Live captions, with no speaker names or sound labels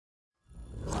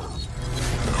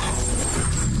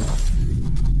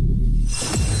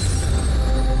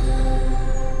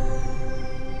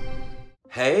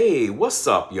Hey, what's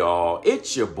up, y'all?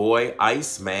 It's your boy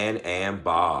Iceman and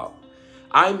Bob.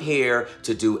 I'm here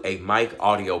to do a mic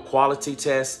audio quality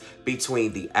test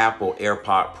between the Apple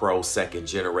AirPod Pro 2nd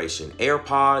generation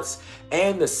AirPods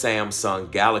and the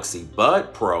Samsung Galaxy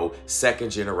Bud Pro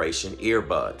 2nd generation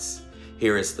earbuds.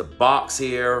 Here is the box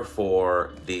here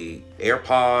for the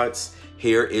AirPods.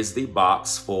 Here is the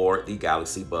box for the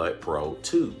Galaxy Bud Pro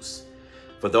 2s.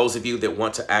 For those of you that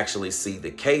want to actually see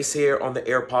the case here on the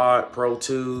AirPod Pro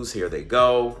 2s, here they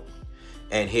go.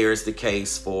 And here's the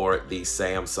case for the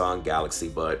Samsung Galaxy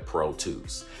Bud Pro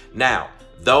 2s. Now,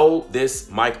 though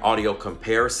this mic audio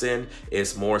comparison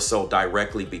is more so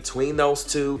directly between those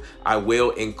two, I will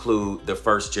include the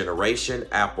 1st generation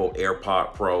Apple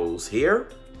AirPod Pros here.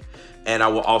 And I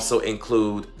will also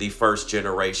include the 1st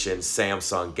generation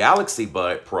Samsung Galaxy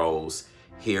Bud Pros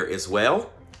here as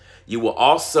well. You will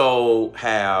also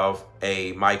have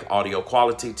a mic audio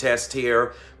quality test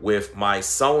here with my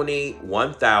Sony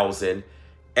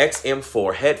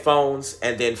WH-1000XM4 headphones.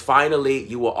 And then finally,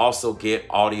 you will also get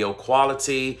audio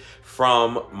quality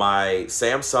from my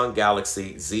Samsung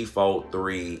Galaxy Z Fold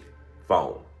 3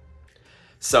 phone.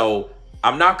 So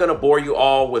I'm not going to bore you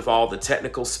all with all the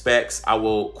technical specs. I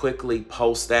will quickly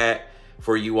post that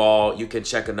for you all. You can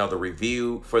check another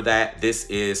review for that. This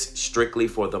is strictly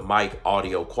for the mic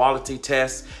audio quality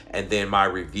test and then my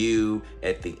review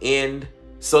at the end.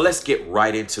 So let's get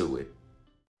right into it.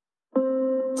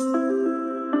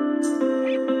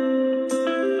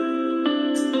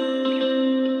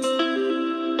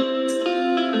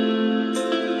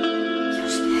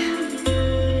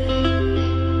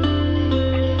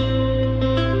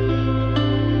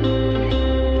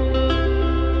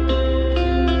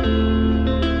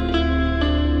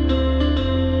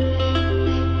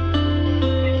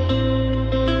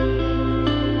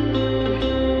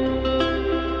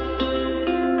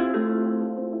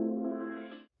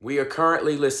 We are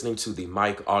currently listening to the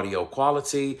mic audio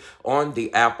quality on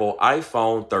the Apple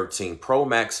iPhone 13 Pro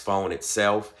Max phone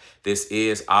itself. This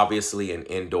is obviously an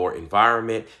indoor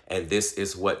environment, and this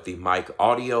is what the mic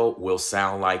audio will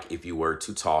sound like if you were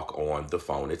to talk on the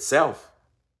phone itself.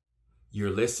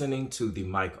 You're listening to the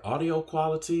mic audio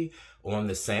quality on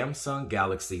the Samsung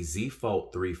Galaxy Z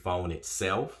Fold 3 phone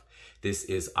itself. This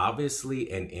is obviously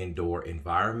an indoor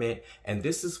environment, and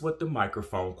this is what the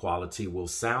microphone quality will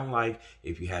sound like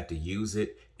if you had to use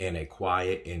it in a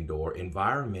quiet indoor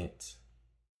environment.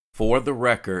 For the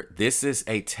record, this is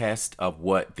a test of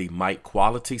what the mic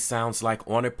quality sounds like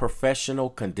on a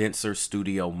professional condenser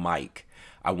studio mic.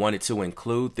 I wanted to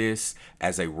include this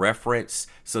as a reference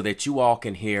so that you all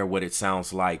can hear what it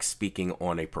sounds like speaking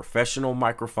on a professional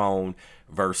microphone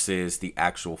versus the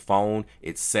actual phone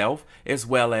itself, as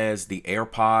well as the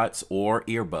AirPods or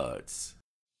earbuds.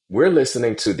 We're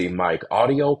listening to the mic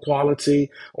audio quality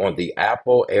on the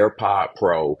Apple AirPod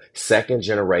Pro 2nd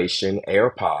generation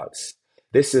AirPods.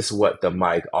 This is what the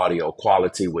mic audio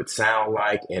quality would sound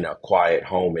like in a quiet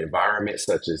home environment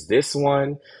such as this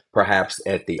one, perhaps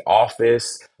at the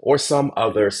office or some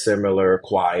other similar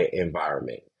quiet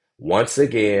environment. Once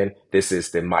again, this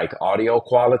is the mic audio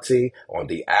quality on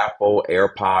the Apple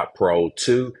AirPod Pro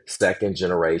 2 2nd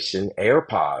generation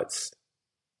AirPods.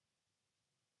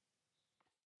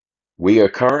 We are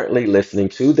currently listening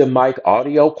to the mic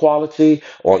audio quality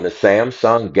on the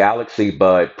Samsung Galaxy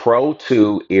Bud Pro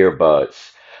 2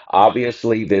 earbuds.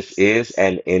 Obviously, this is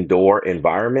an indoor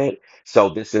environment, so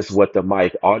this is what the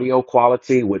mic audio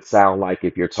quality would sound like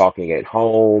if you're talking at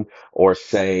home or,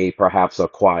 say, perhaps a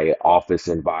quiet office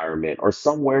environment or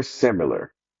somewhere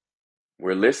similar.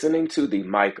 We're listening to the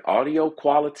mic audio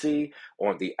quality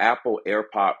on the Apple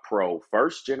AirPod Pro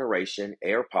 1st generation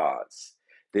AirPods.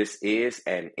 This is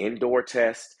an indoor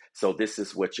test, so this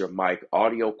is what your mic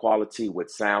audio quality would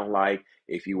sound like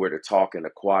if you were to talk in a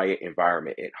quiet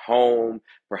environment at home,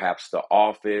 perhaps the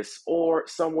office, or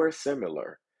somewhere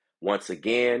similar. Once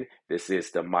again, this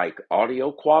is the mic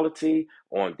audio quality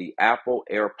on the Apple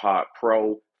AirPod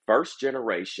Pro 1st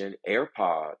generation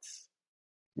AirPods.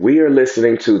 We are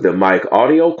listening to the mic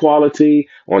audio quality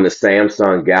on the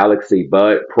Samsung Galaxy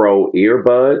Bud Pro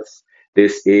earbuds.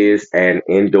 This is an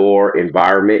indoor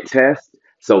environment test.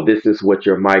 So this is what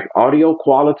your mic audio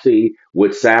quality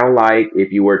would sound like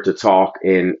if you were to talk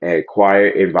in a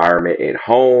quiet environment at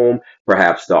home,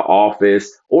 perhaps the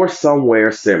office, or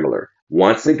somewhere similar.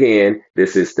 Once again,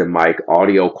 this is the mic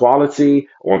audio quality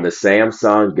on the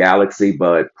Samsung Galaxy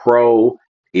Bud Pro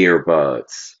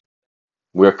earbuds.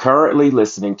 We're currently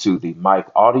listening to the mic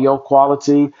audio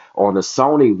quality on the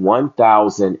Sony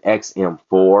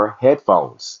 1000XM4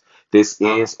 headphones. This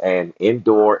is an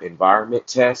indoor environment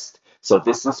test, So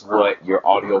this is what your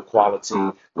audio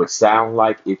quality would sound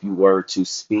like if you were to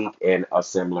speak in a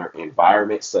similar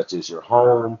environment, such as your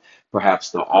home,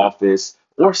 perhaps the office,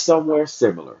 or somewhere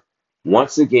similar.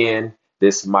 Once again,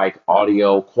 this mic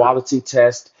audio quality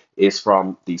test is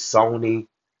from the Sony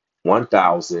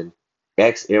 1000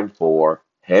 XM4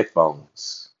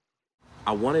 headphones.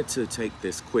 I wanted to take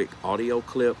this quick audio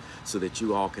clip so that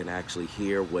you all can actually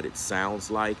hear what it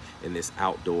sounds like in this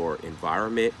outdoor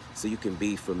environment, so you can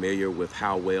be familiar with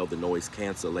how well the noise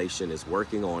cancellation is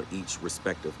working on each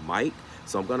respective mic.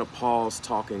 So I'm going to pause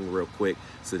talking real quick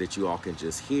so that you all can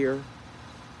just hear.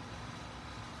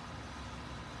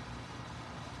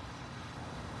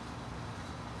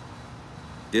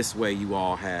 This way you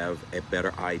all have a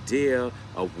better idea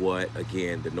of what,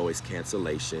 again, the noise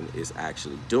cancellation is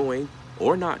actually doing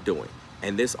or not doing.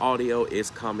 And this audio is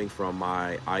coming from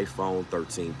my iPhone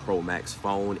 13 Pro Max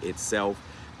phone itself.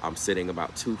 I'm sitting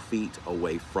about 2 feet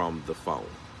away from the phone.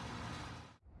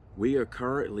 We are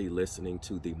currently listening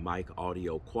to the mic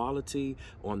audio quality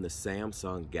on the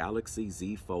Samsung Galaxy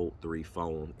Z Fold 3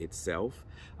 phone itself.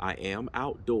 I am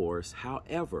outdoors,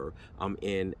 however, I'm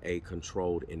in a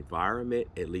controlled environment,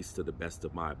 at least to the best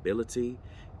of my ability.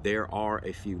 There are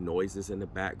a few noises in the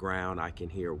background. I can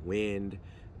hear wind.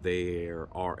 There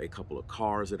are a couple of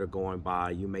cars that are going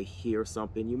by. You may hear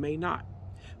something, you may not.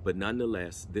 But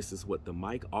nonetheless, this is what the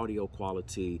mic audio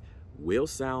quality will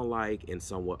sound like in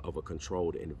somewhat of a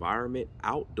controlled environment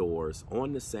outdoors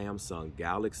on the Samsung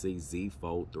Galaxy Z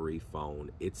Fold 3 phone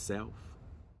itself.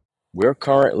 We're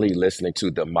currently listening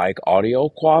to the mic audio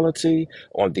quality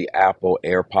on the Apple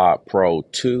AirPod Pro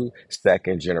 2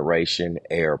 second generation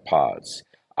AirPods.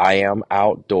 I am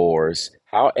outdoors.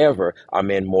 However,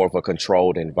 I'm in more of a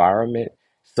controlled environment.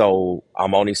 So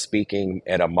I'm only speaking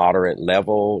at a moderate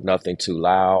level, nothing too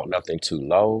loud, nothing too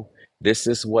low. This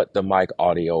is what the mic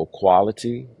audio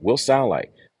quality will sound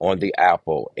like on the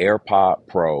Apple AirPod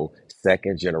Pro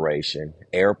second generation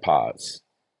AirPods.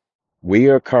 We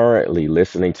are currently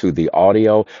listening to the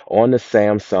audio on the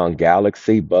Samsung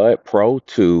Galaxy Bud Pro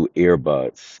 2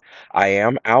 earbuds. I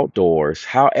am outdoors.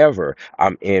 However,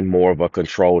 I'm in more of a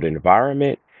controlled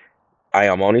environment. I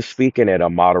am only speaking at a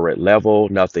moderate level,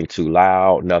 nothing too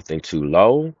loud, nothing too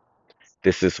low.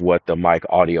 This is what the mic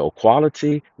audio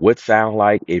quality would sound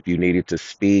like if you needed to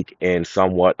speak in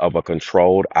somewhat of a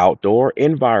controlled outdoor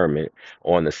environment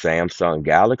on the Samsung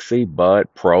Galaxy Bud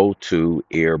Pro 2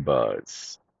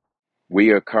 earbuds.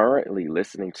 We are currently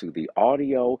listening to the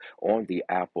audio on the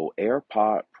Apple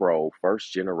AirPod Pro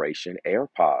first generation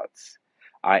AirPods.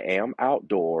 I am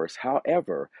outdoors,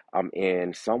 however, I'm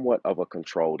in somewhat of a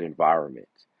controlled environment.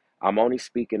 I'm only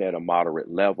speaking at a moderate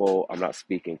level. I'm not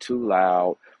speaking too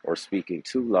loud or speaking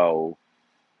too low.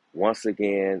 Once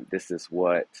again, this is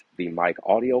what the mic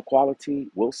audio quality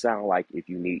will sound like if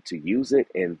you need to use it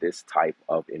in this type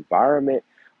of environment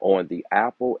on the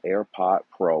Apple AirPod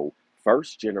Pro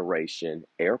first generation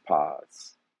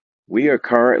AirPods. We are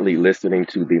currently listening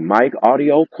to the mic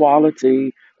audio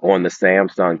quality on the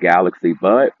Samsung Galaxy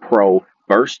Bud Pro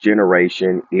first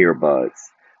generation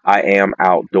earbuds. I am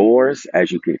outdoors,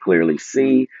 as you can clearly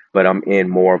see, but I'm in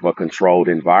more of a controlled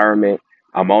environment.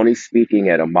 I'm only speaking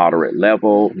at a moderate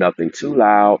level, nothing too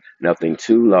loud, nothing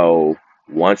too low.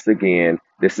 Once again,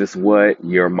 this is what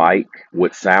your mic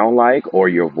would sound like, or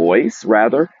your voice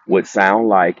rather, would sound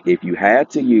like if you had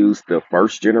to use the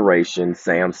first generation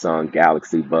Samsung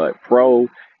Galaxy Bud Pro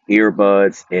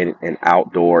earbuds in an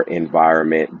outdoor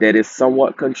environment that is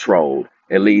somewhat controlled,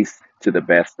 at least to the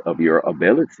best of your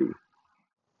ability.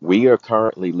 We are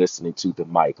currently listening to the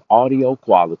mic audio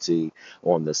quality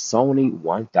on the Sony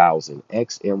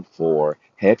 1000XM4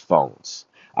 headphones.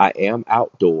 I am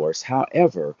outdoors,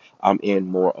 however, I'm in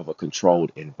more of a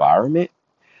controlled environment.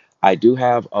 I do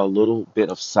have a little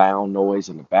bit of sound noise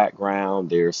in the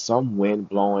background. There's some wind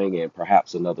blowing and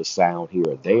perhaps another sound here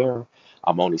or there.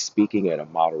 I'm only speaking at a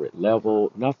moderate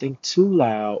level, nothing too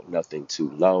loud, nothing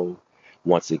too low.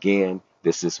 Once again,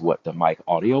 this is what the mic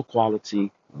audio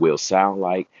quality will sound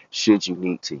like should you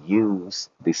need to use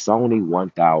the Sony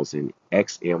 1000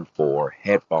 XM4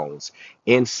 headphones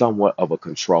in somewhat of a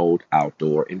controlled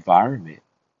outdoor environment.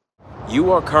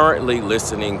 You are currently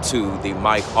listening to the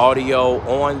mic audio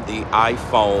on the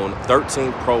iPhone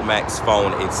 13 Pro Max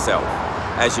phone itself.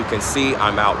 As you can see,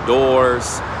 I'm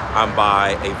outdoors. I'm by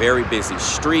a very busy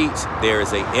street. There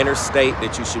is an interstate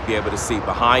that you should be able to see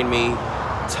behind me.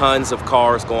 Tons of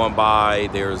cars going by.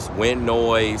 There's wind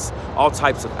noise, all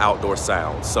types of outdoor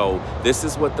sounds. So this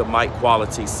is what the mic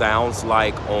quality sounds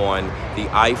like on the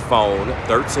iPhone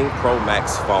 13 Pro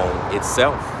Max phone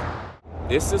itself.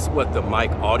 This is what the mic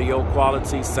audio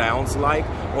quality sounds like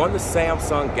on the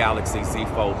Samsung Galaxy Z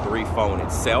Fold 3 phone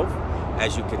itself.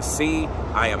 As you can see,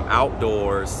 I am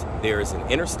outdoors. There is an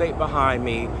interstate behind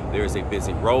me. There is a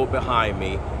busy road behind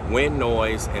me, wind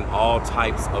noise, and all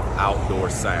types of outdoor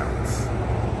sounds.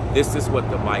 This is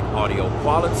what the mic audio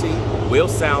quality will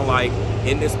sound like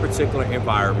in this particular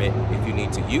environment if you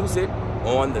need to use it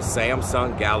on the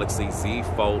Samsung Galaxy Z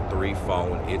Fold 3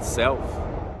 phone itself.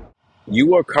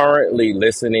 You are currently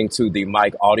listening to the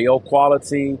mic audio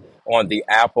quality on the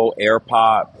Apple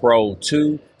AirPod Pro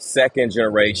 2 second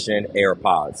generation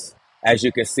AirPods. As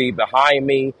you can see behind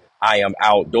me, I am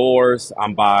outdoors.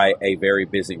 I'm by a very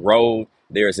busy road.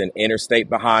 There's an interstate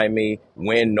behind me,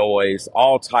 wind noise,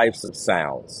 all types of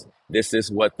sounds. This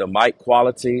is what the mic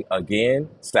quality, again,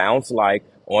 sounds like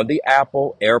on the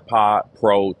Apple AirPod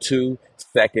Pro 2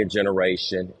 second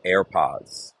generation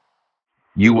AirPods.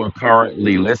 You are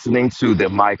currently listening to the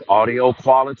mic audio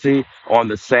quality on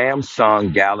the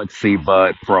Samsung Galaxy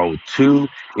Bud Pro 2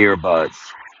 earbuds.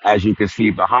 As you can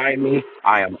see behind me,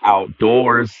 I am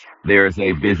outdoors. There's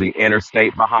a busy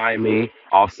interstate behind me,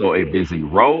 also a busy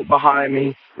road behind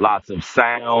me, lots of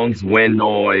sounds, wind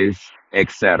noise,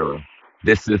 etc.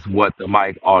 This is what the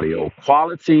mic audio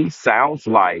quality sounds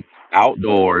like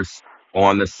outdoors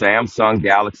on the Samsung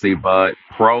Galaxy Bud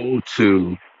Pro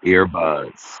 2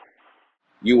 earbuds.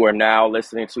 You are now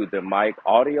listening to the mic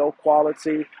audio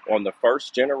quality on the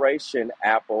first generation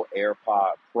Apple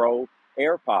AirPod Pro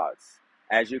AirPods.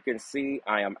 As you can see,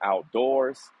 I am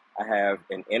outdoors. I have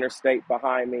an interstate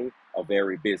behind me, a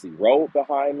very busy road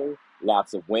behind me,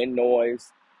 lots of wind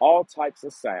noise, all types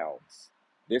of sounds.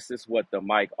 This is what the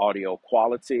mic audio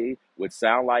quality would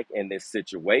sound like in this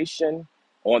situation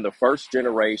on the first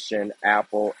generation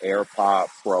Apple AirPod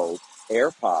Pro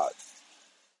AirPods.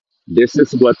 This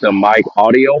is what the mic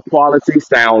audio quality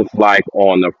sounds like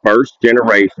on the first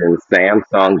generation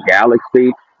Samsung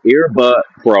Galaxy Earbud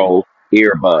Pro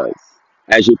earbuds.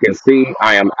 As you can see,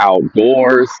 I am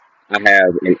outdoors. I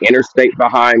have an interstate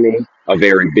behind me, a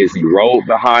very busy road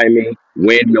behind me,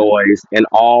 wind noise, and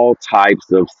all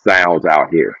types of sounds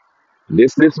out here.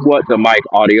 This is what the mic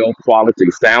audio quality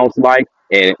sounds like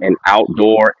in an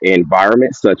outdoor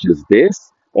environment such as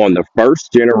this on the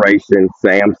first generation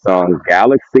Samsung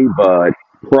Galaxy Bud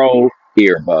Pro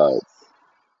earbuds.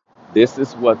 This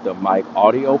is what the mic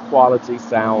audio quality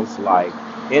sounds like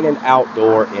in an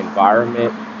outdoor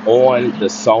environment on the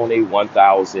Sony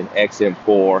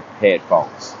 1000XM4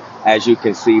 headphones. As you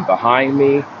can see behind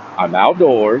me, I'm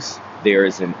outdoors. There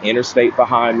is an interstate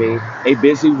behind me, a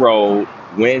busy road,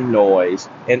 wind noise,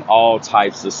 and all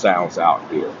types of sounds out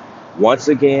here. Once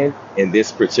again, in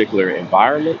this particular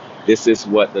environment, this is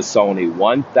what the Sony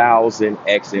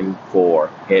 1000XM4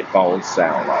 headphones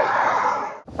sound like.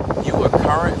 You are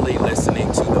currently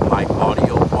listening to the mic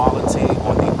audio quality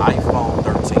on the iPhone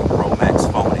 13 Pro Max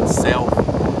phone itself.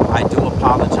 I do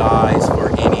apologize for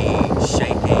any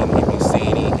shaking if you see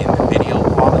any in the video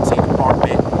quality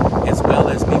department, as well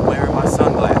as me wearing my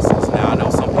sunglasses. Now, I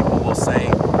know some people will say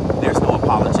there's no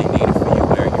apology needed for you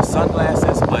wearing your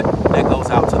sunglasses, but that goes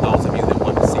out to those of you that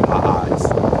want to see my eyes.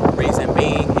 Reason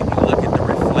being, if you look at the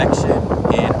reflection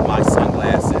in my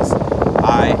sunglasses,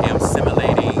 I am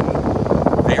simulating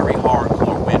very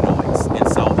hardcore wind noise, and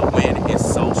so the wind is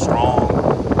so strong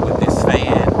with this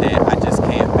fan that I just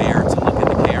can't bear to look at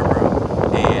the camera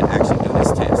and actually do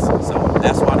this test. So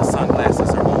that's why the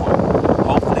sunglasses are on.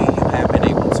 Hopefully you have been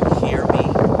able to hear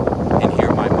me and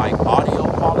hear my mic audio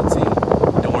quality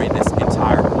during this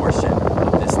entire portion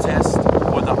of this test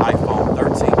for the iPhone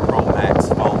 13 Pro Max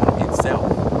phone itself.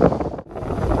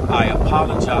 I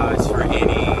apologize for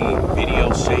any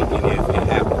video shaking if it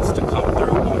happens to come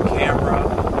through on camera.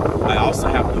 I also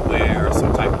have to wear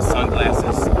some type of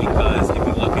sunglasses because if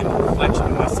you look in the reflection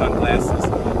of my sunglasses,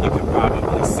 you can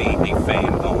probably see a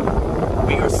fan going.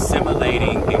 We are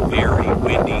simulating a very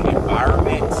windy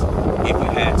environment. If you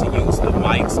had to use the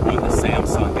mics on the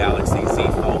Samsung Galaxy Z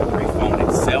Fold 3 phone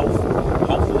itself,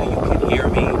 hopefully you can hear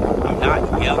me. I'm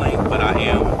not yelling, but I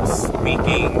am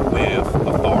speaking with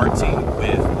authority,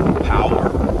 with power.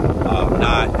 I'm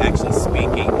not actually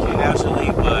speaking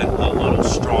casually, but a little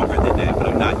stronger than that, but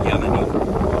I'm not yelling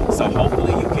either. So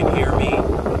hopefully you can hear me.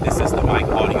 This is the mic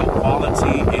audio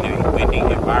quality in a windy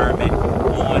environment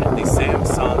on the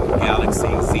Samsung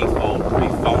Galaxy Z Fold 3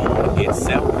 phone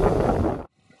itself.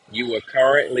 You are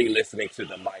currently listening to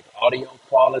the mic audio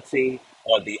quality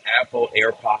on the Apple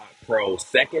AirPod Pro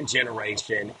second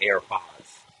generation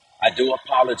AirPods. I do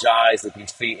apologize if you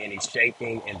see any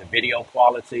shaking in the video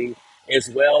quality, as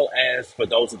well as for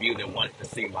those of you that wanted to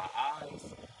see my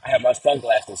eyes, I have my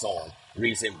sunglasses on.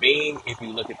 Reason being, if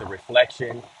you look at the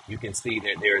reflection, you can see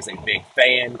that there is a big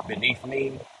fan beneath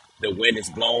me. The wind is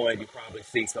blowing. You probably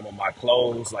see some of my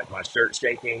clothes, like my shirt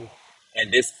shaking. And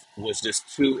this was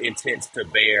just too intense to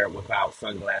bear without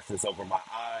sunglasses over my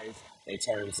eyes in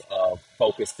terms of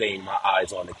focusing my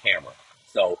eyes on the camera.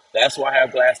 So that's why I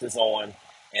have glasses on.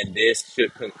 And this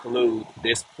should conclude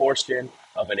this portion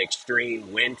of an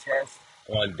extreme wind test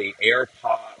on the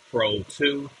AirPod Pro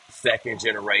 2 second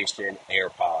generation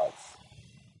AirPods.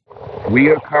 We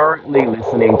are currently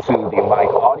listening to the mic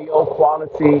audio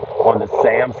quality on the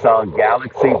Samsung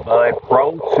Galaxy Bud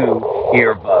Pro 2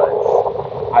 earbuds.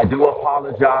 I do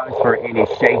apologize for any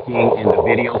shaking in the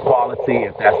video quality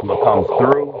if that's what comes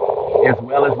through, as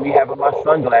well as me having my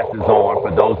sunglasses on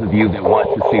for those of you that want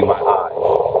to see my eyes.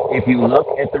 If you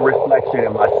look at the reflection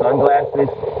in my sunglasses,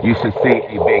 you should see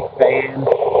a big fan.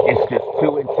 It's just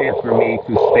too intense for me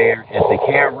to stare at the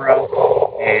camera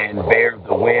and bear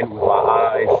the wind with my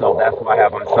eyes, so that's why I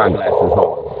have my sunglasses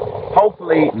on.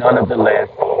 Hopefully, nonetheless,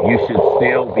 you should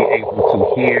still be able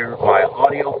to hear my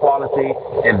audio quality,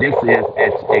 and this is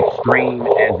as extreme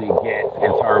as it gets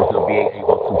in terms of being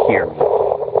able to hear me.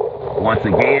 Once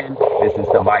again, this is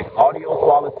the mic audio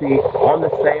quality on the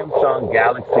Samsung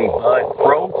Galaxy Bud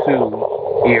Pro 2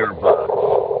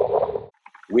 earbuds.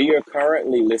 We are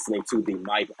currently listening to the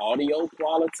mic audio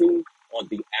quality on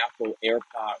the Apple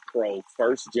AirPod Pro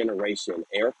first generation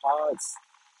AirPods.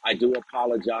 I do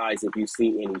apologize if you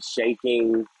see any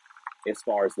shaking as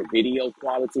far as the video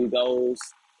quality goes,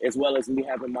 as well as me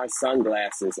having my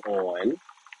sunglasses on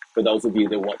for those of you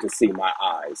that want to see my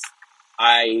eyes.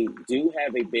 I do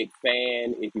have a big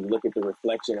fan. If you look at the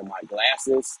reflection of my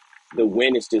glasses, the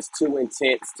wind is just too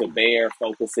intense to bear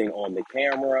focusing on the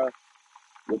camera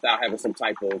without having some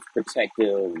type of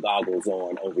protective goggles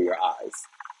on over your eyes.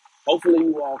 Hopefully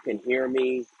you all can hear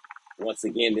me. Once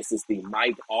again, this is the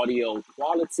mic audio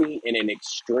quality in an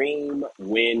extreme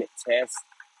wind test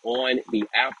on the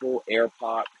Apple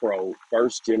AirPod Pro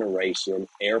first generation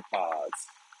AirPods.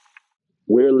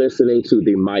 We're listening to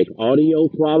the mic audio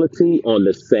quality on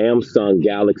the Samsung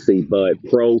Galaxy Bud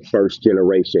Pro first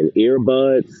generation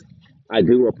earbuds. I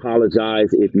do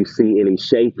apologize if you see any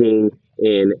shaking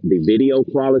in the video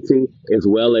quality, as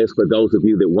well as for those of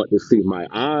you that want to see my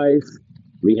eyes,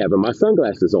 me having my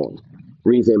sunglasses on.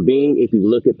 Reason being, if you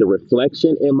look at the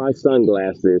reflection in my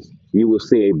sunglasses, you will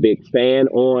see a big fan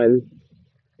on.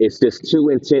 It's just too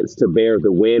intense to bear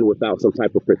the wind without some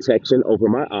type of protection over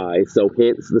my eyes, so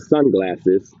hence the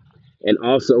sunglasses, and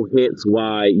also hence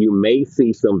why you may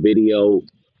see some video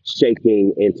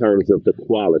shaking in terms of the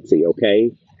quality,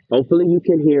 okay? Hopefully you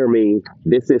can hear me.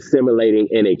 This is simulating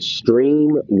an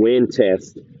extreme wind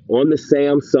test on the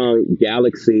Samsung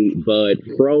Galaxy Bud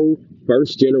Pro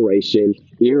first generation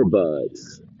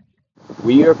earbuds.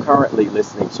 We are currently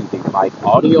listening to the mic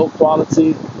audio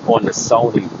quality on the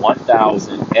Sony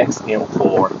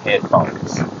WH-1000XM4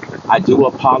 headphones. I do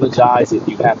apologize if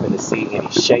you happen to see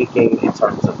any shaking in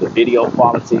terms of the video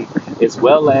quality, as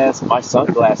well as my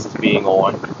sunglasses being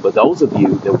on for those of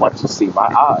you that want to see my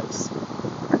eyes.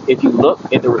 If you look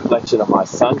in the reflection of my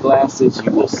sunglasses,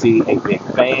 you will see a big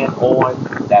fan on.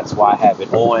 That's why I have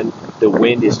it on. The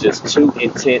wind is just too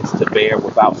intense to bear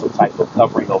without some type of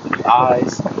covering over the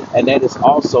eyes. And that is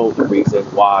also the reason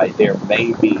why there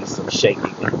may be some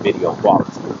shaking in the video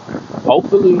quality.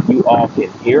 Hopefully you all can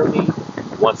hear me.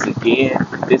 Once again,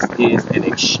 this is an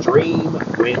extreme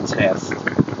wind test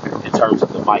in terms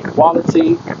of the mic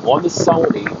quality on the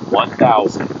Sony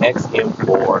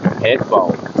 1000XM4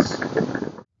 headphones.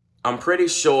 I'm pretty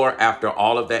sure after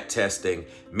all of that testing,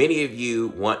 many of you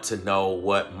want to know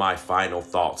what my final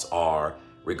thoughts are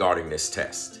regarding this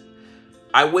test.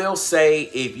 I will say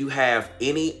if you have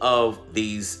any of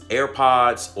these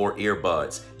AirPods or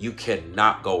earbuds, you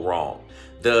cannot go wrong.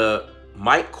 The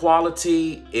mic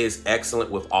quality is excellent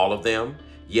with all of them.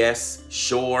 Yes,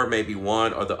 sure, maybe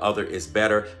one or the other is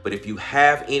better, but if you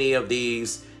have any of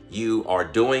these, you are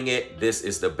doing it. This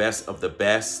is the best of the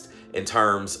best in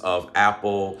terms of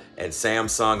Apple and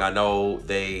Samsung. I know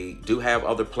they do have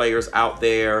other players out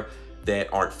there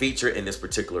that aren't featured in this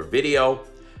particular video.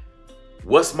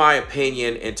 What's my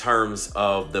opinion in terms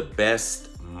of the best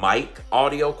mic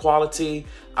audio quality?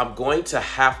 I'm going to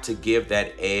have to give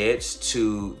that edge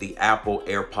to the Apple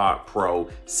AirPod Pro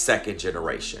second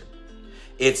generation.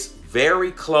 It's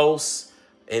very close.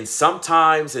 And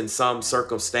sometimes in some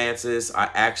circumstances, I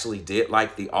actually did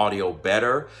like the audio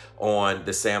better on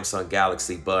the Samsung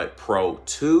Galaxy Bud Pro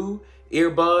 2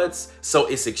 earbuds. So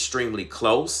it's extremely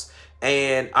close.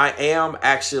 And I am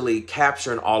actually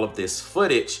capturing all of this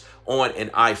footage on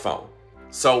an iPhone.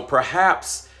 So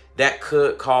perhaps that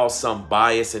could cause some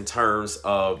bias in terms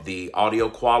of the audio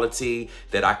quality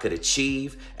that I could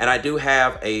achieve. And I do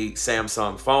have a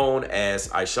Samsung phone,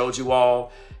 as I showed you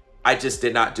all. I just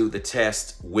did not do the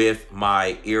test with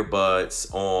my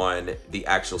earbuds on the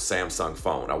actual Samsung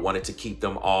phone. I wanted to keep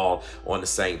them all on the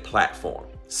same platform.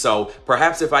 So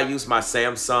perhaps if I use my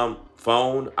Samsung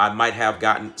phone, I might have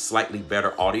gotten slightly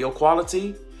better audio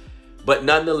quality. But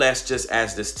nonetheless, just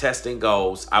as this testing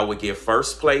goes, I would give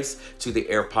first place to the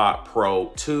AirPod Pro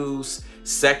 2s.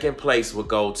 Second place would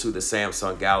go to the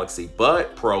Samsung Galaxy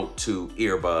Bud Pro 2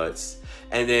 earbuds.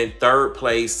 And then third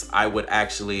place, I would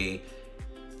actually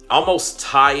almost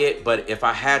tie it, but if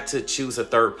I had to choose a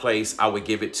third place, I would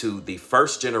give it to the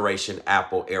first generation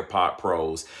Apple AirPod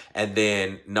Pros. And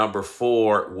then number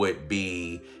 4 would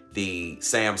be the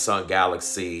Samsung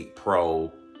Galaxy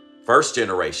Pro first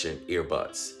generation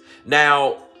earbuds.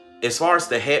 Now, as far as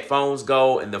the headphones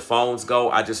go and the phones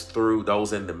go, I just threw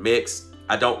those in the mix.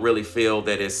 I don't really feel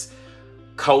that it's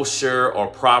kosher or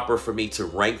proper for me to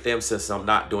rank them, since I'm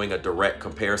not doing a direct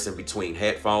comparison between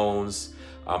headphones.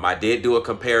 I did do a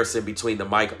comparison between the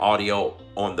mic audio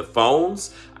on the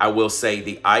phones. I will say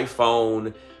the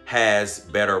iPhone has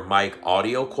better mic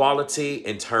audio quality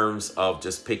in terms of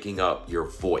just picking up your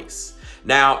voice.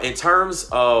 Now, in terms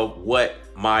of what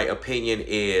my opinion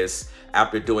is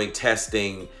after doing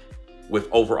testing with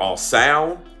overall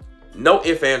sound, no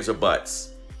ifs, ands, or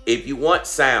buts. If you want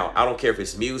sound, I don't care if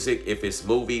it's music, if it's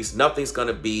movies, nothing's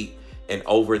gonna beat an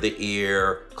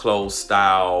over-the-ear closed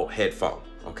style headphone.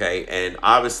 Okay, and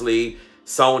obviously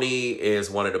Sony is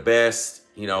one of the best.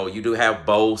 You know, you do have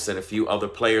Bose and a few other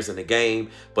players in the game,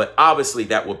 but obviously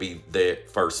that would be the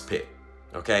first pick.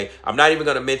 Okay, I'm not even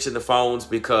going to mention the phones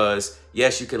because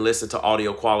yes, you can listen to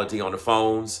audio quality on the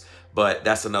phones, but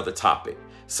that's another topic.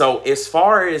 So as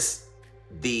far as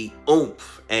the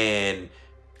oomph and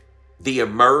the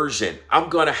immersion, I'm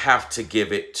going to have to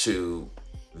give it to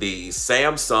the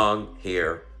Samsung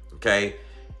here. Okay,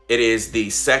 it is the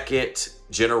second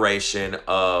generation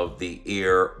of the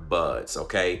earbuds.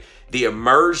 Okay, the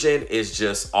immersion is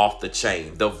just off the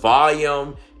chain. The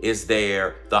volume is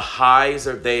there, the highs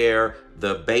are there,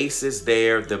 the bass is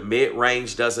there, the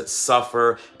mid-range doesn't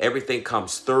suffer, everything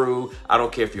comes through. I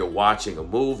don't care if you're watching a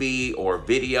movie or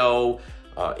video,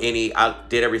 I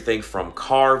did everything from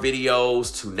car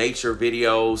videos to nature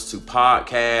videos to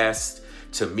podcasts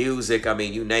to music. I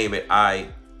mean, you name it, I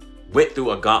went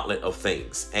through a gauntlet of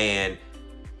things. And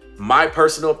my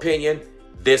personal opinion,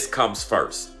 this comes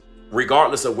first,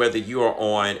 regardless of whether you are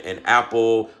on an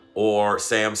Apple or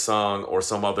Samsung or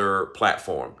some other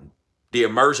platform. The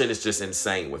immersion is just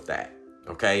insane with that.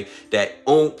 Okay, that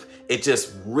oomph, it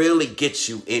just really gets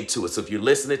you into it. So if you're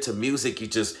listening to music,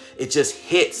 it just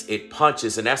hits, it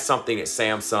punches, and that's something that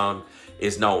Samsung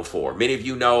is known for. Many of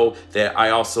you know that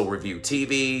I also review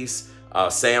TVs.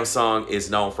 Samsung is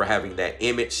known for having that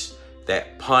image,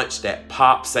 that punch, that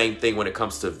pop. Same thing when it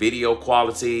comes to video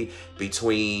quality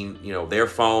between, you know, their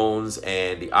phones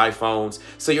and the iPhones.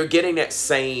 So you're getting that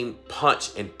same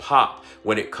punch and pop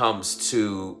when it comes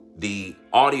to the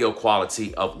audio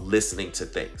quality of listening to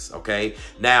things. Okay,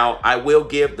 now I will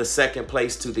give the second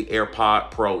place to the AirPod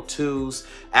Pro 2s.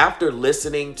 After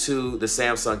listening to the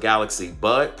Samsung Galaxy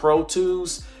Bud Pro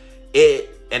 2s,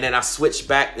 and then I switched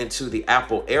back into the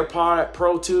Apple AirPod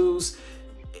Pro 2s.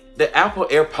 The Apple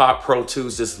AirPod Pro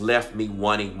 2s just left me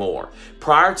wanting more.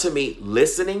 Prior to me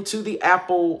listening to the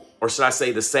Apple, or should I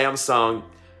say the Samsung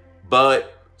Bud,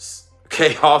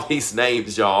 okay, all these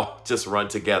names, y'all, just run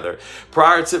together.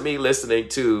 Prior to me listening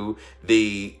to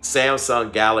the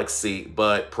Samsung Galaxy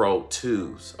Bud Pro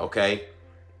 2s, okay,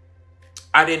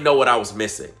 I didn't know what I was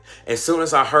missing. As soon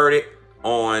as I heard it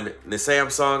on the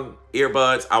Samsung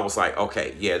earbuds, I was like,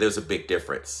 okay, yeah, there's a big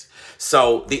difference.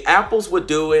 So the Apples would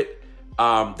do it.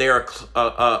 They're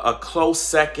a close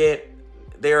second.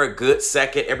 They're a good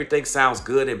second. Everything sounds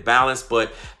good and balanced,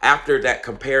 but after that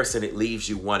comparison, it leaves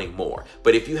you wanting more.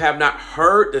 But if you have not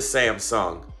heard the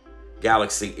Samsung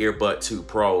Galaxy Earbud 2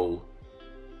 Pro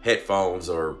headphones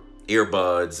or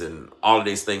earbuds and all of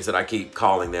these things that I keep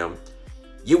calling them,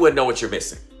 you wouldn't know what you're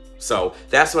missing. So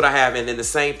that's what I have. And then the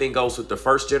same thing goes with the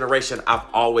first generation. I've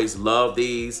always loved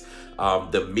these.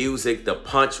 The music, the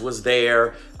punch was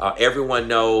there. Everyone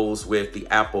knows with the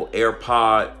Apple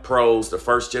AirPod Pros, the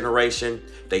first generation,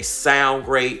 they sound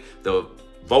great. The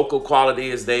vocal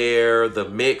quality is there. The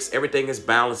mix, everything is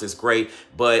balanced, is great.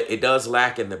 But it does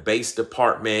lack in the bass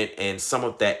department and some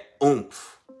of that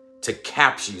oomph to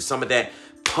capture you. Some of that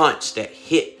punch, that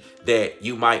hit that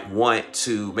you might want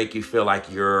to make you feel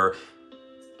like you're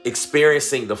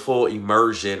experiencing the full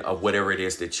immersion of whatever it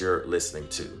is that you're listening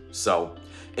to. So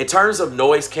in terms of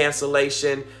noise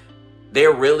cancellation,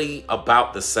 they're really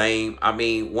about the same. I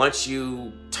mean, once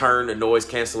you turn the noise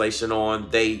cancellation on,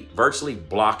 they virtually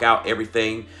block out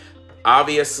everything.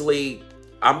 Obviously,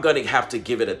 I'm going to have to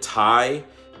give it a tie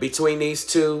between these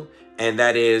two, and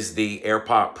that is the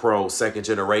AirPod Pro 2nd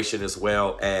generation as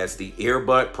well as the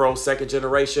Earbud Pro 2nd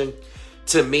generation.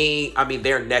 To me, I mean,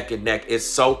 they're neck and neck. It's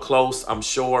so close. I'm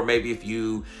sure maybe if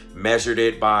you measured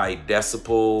it by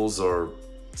decibels or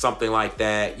something like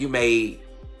that, you may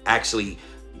actually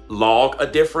log a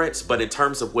difference. But in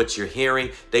terms of what you're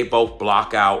hearing, they both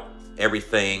block out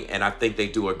everything, and I think they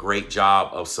do a great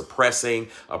job of suppressing,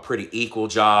 a pretty equal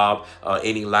job,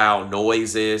 any loud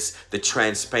noises. The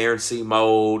transparency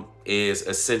mode is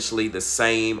essentially the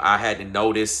same. I hadn't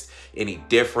noticed any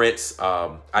difference.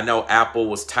 I know Apple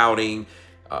was touting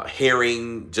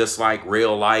hearing just like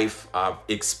real life. I've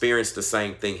experienced the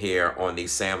same thing here on the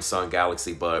Samsung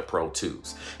Galaxy Buds Pro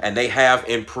 2s, and they have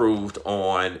improved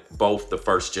on both the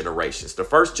first generations. The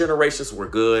first generations were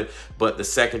good, but the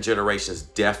second generations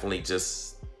definitely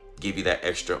just give you that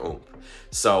extra oomph.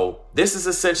 So this is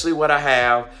essentially what I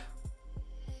have.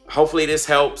 Hopefully this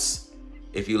helps.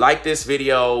 If you like this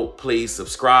video, please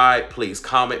subscribe, please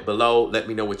comment below. Let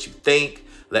me know what you think.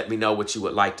 Let me know what you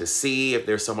would like to see. If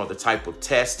there's some other type of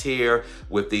test here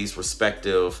with these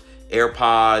respective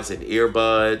AirPods and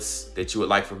earbuds that you would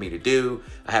like for me to do.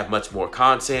 I have much more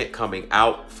content coming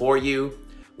out for you.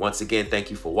 Once again,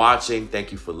 thank you for watching.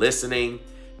 Thank you for listening.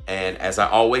 And as I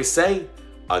always say,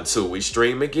 until we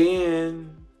stream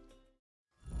again.